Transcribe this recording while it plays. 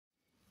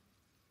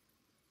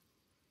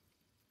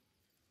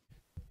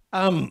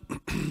Um,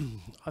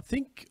 I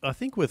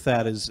think with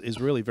that is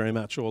really very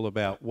much all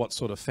about what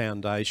sort of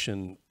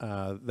foundation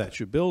that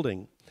you're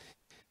building.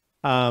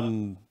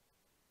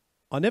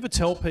 I never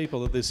tell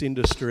people that this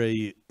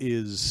industry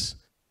is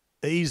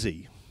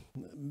easy,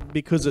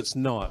 because it's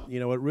not. You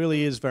know, it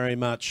really is very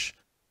much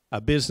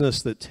a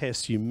business that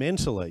tests you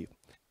mentally.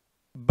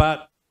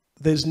 But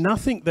there's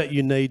nothing that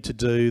you need to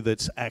do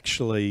that's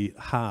actually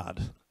hard.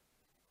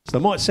 So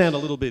it might sound a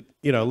little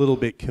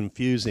bit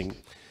confusing.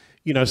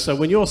 You know, so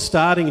when you're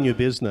starting in your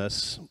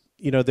business,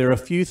 you know, there are a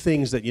few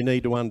things that you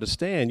need to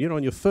understand. You know,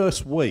 in your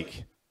first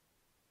week,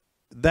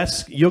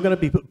 you're going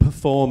to be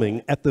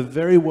performing at the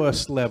very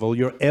worst level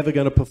you're ever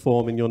going to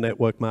perform in your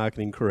network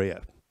marketing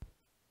career.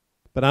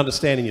 But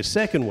understanding your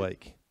second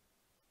week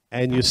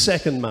and your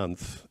second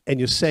month and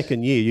your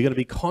second year, you're going to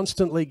be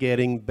constantly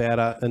getting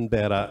better and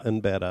better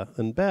and better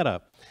and better.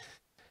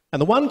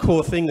 And the one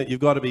core thing that you've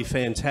got to be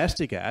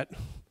fantastic at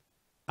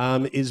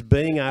is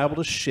being able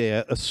to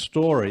share a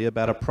story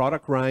about a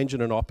product range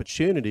and an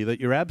opportunity that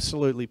you're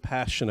absolutely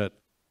passionate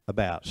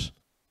about.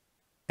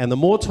 And the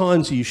more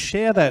times you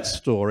share that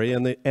story,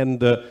 and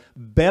the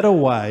better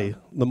way,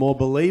 the more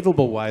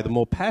believable way, the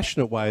more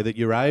passionate way that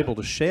you're able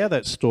to share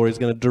that story is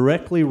going to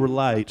directly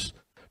relate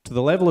to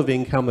the level of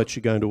income that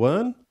you're going to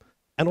earn,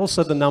 and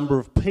also the number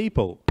of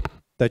people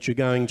that you're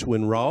going to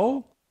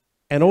enroll,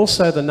 and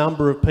also the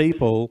number of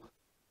people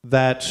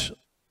that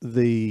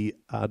the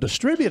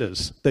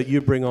distributors that you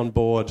bring on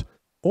board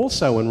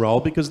also enroll,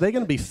 because they're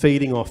going to be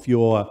feeding off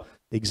your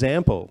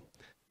example.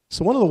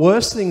 So one of the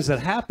worst things that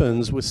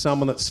happens with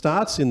someone that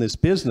starts in this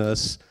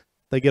business,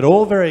 they get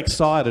all very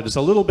excited. It's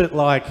a little bit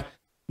like,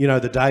 you know,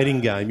 the dating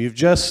game. You've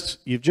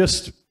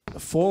just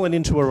fallen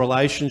into a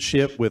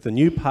relationship with a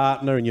new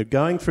partner, and you're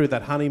going through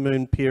that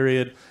honeymoon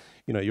period.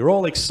 You know, you're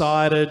all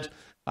excited.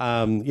 You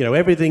know,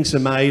 everything's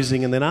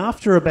amazing. And then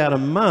after about a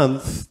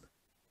month,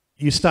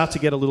 you start to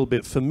get a little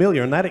bit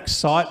familiar, and that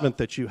excitement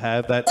that you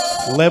have, that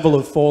level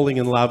of falling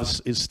in love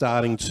is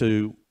starting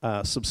to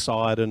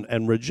subside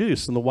and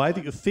reduce, and the way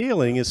that you're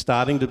feeling is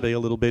starting to be a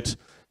little bit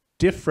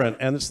different.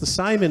 And it's the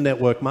same in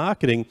network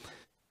marketing.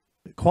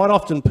 Quite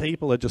often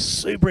people are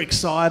just super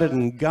excited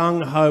and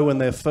gung-ho in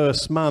their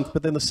first month,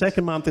 but then the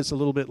second month it's a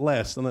little bit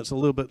less, and it's a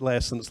little bit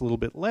less, and it's a little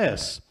bit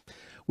less.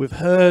 We've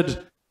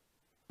heard,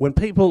 when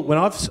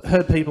I've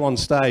heard people on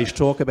stage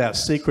talk about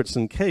secrets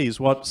and keys,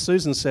 what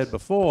Susan said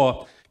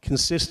before,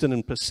 consistent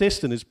and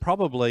persistent, is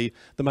probably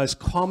the most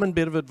common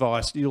bit of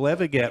advice you'll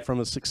ever get from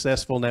a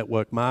successful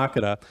network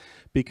marketer,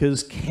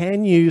 because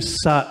can you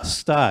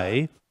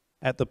stay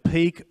at the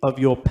peak of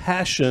your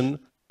passion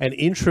and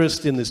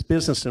interest in this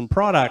business and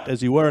product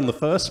as you were in the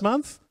first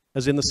month,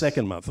 as in the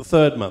second month, the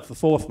third month, the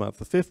fourth month,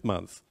 the fifth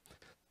month?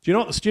 Do you know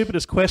what the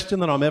stupidest question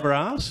that I'm ever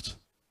asked?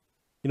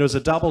 You know, as a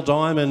double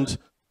diamond,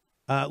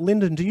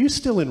 Lyndon, do you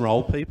still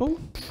enroll people?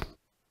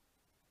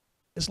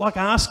 It's like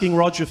asking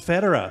Roger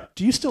Federer,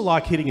 do you still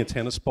like hitting a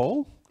tennis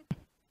ball?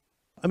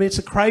 I mean, it's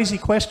a crazy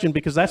question,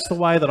 because that's the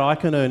way that I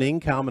can earn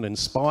income and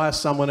inspire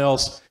someone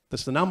else.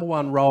 That's the number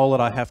one role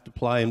that I have to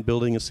play in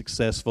building a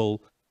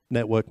successful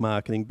network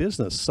marketing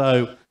business.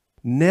 So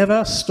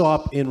never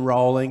stop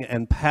enrolling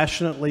and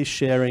passionately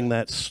sharing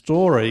that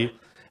story,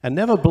 and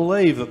never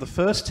believe that the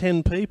first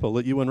 10 people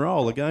that you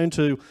enroll are going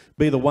to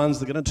be the ones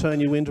that are going to turn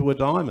you into a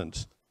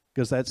diamond,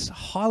 because that's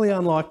highly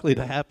unlikely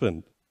to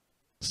happen.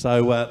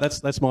 So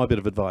that's my bit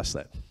of advice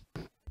there.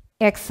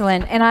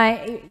 Excellent.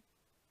 And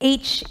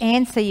each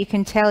answer you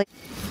can tell